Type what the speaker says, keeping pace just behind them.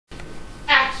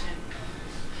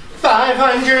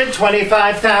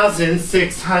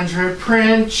525,600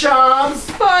 print jobs.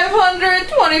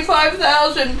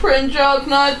 525,000 print jobs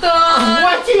not done.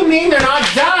 What do you mean they're not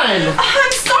done?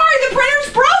 I'm sorry, the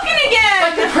printer's broken again.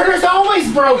 But the printer's always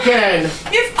broken.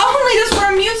 If only this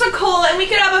were a musical and we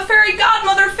could have a fairy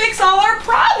godmother fix all our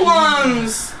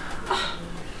problems.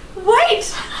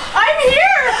 Wait, I'm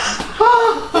here.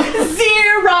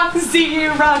 Xerox,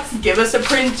 Xerox, give us a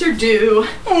printer due.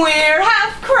 We're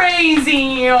half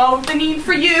crazy, oh, the need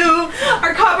for you.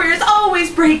 Our copier is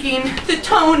always breaking, the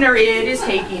toner it is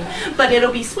taking. But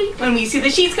it'll be sweet when we see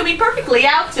the sheets coming perfectly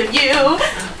out to view.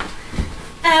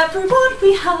 Everyone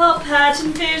we help at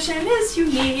InVision is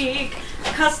unique.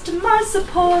 Customer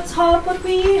support's hard, but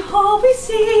we always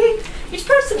seek. Each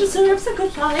person deserves a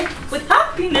good life, with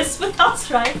happiness, without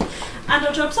strife. And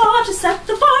our jobs are to set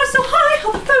the bar so high,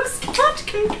 how the folks can't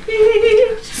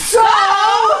compete. So,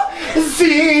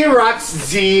 Xerox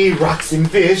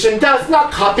InVision does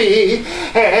not copy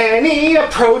any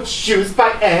approach used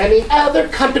by any other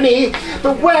company.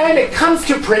 But when it comes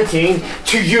to printing,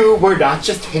 to you we're not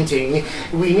just hinting.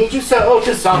 We need you so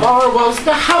to solve our woes,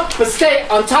 to help us stay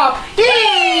on top.